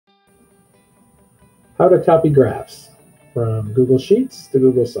How to copy graphs from Google Sheets to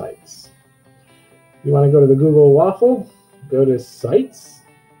Google Sites. You want to go to the Google Waffle, go to Sites,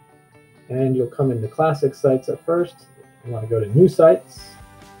 and you'll come into Classic Sites at first. You want to go to New Sites,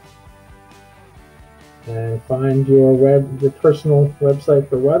 and find your personal website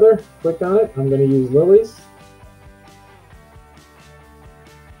for weather. Click on it. I'm going to use Lily's.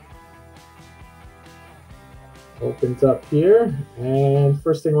 Opens up here, and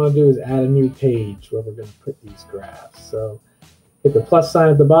first thing I want to do is add a new page where we're going to put these graphs. So hit the plus sign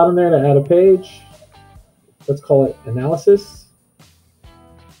at the bottom there to add a page. Let's call it Analysis.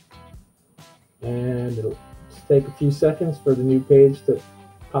 And it'll just take a few seconds for the new page to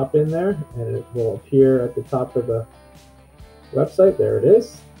pop in there, and it will appear at the top of the website. There it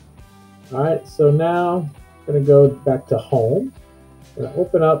is. All right, so now I'm going to go back to Home. I'm going to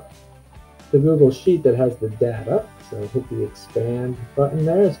open up the Google Sheet that has the data. So hit the expand button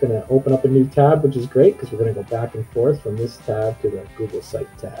there. It's going to open up a new tab, which is great because we're going to go back and forth from this tab to the Google Site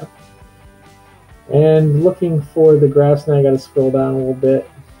tab. And looking for the graphs now, I got to scroll down a little bit.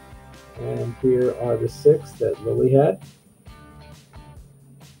 And here are the 6 that Lily had.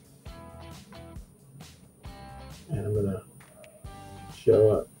 And I'm going to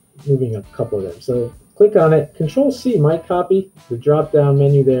show up, moving up a couple of them. So click on it. Control-C might copy. The drop-down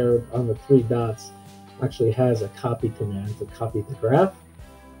menu there on the 3 dots actually has a copy command to copy the graph.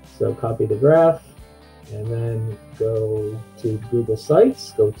 So copy the graph, and then go to Google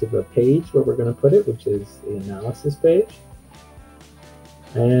Sites, go to the page where we're going to put it, which is the analysis page.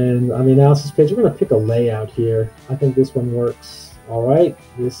 And on the analysis page, we're going to pick a layout here. I think this one works all right.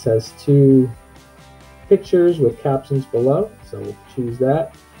 This has 2 pictures with captions below, so we'll choose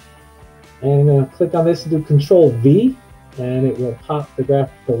that. And I'm going to click on this and do Control-V, and it will pop the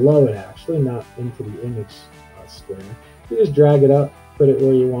graph below it actually, not into the image square. You just drag it up, put it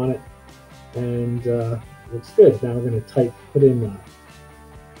where you want it, and looks good. Now we're going to put in,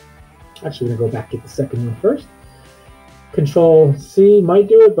 actually we're going to go back, get the second one first. Control-C might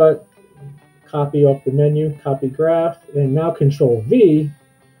do it, but copy off the menu, copy graph, and now Control-V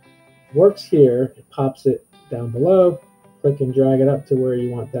works here. It pops it down below. Click and drag it up to where you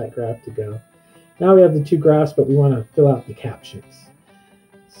want that graph to go. Now we have the 2 graphs, but we want to fill out the captions.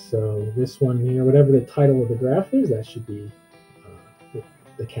 So this one here, whatever the title of the graph is, that should be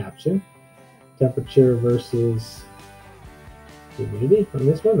the caption. Temperature versus humidity on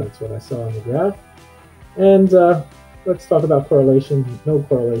this one. That's what I saw on the graph. And let's talk about correlation. No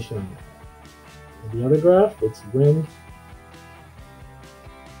correlation on that. The other graph, it's wind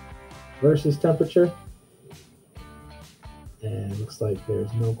versus temperature. And it looks like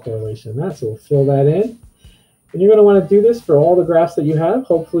there's no correlation in that, so we'll fill that in. And you're going to want to do this for all the graphs that you have.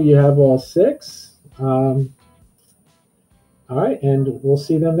 Hopefully you have all 6. All right, and we'll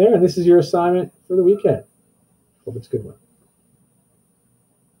see them there. And this is your assignment for the weekend. Hope it's a good one.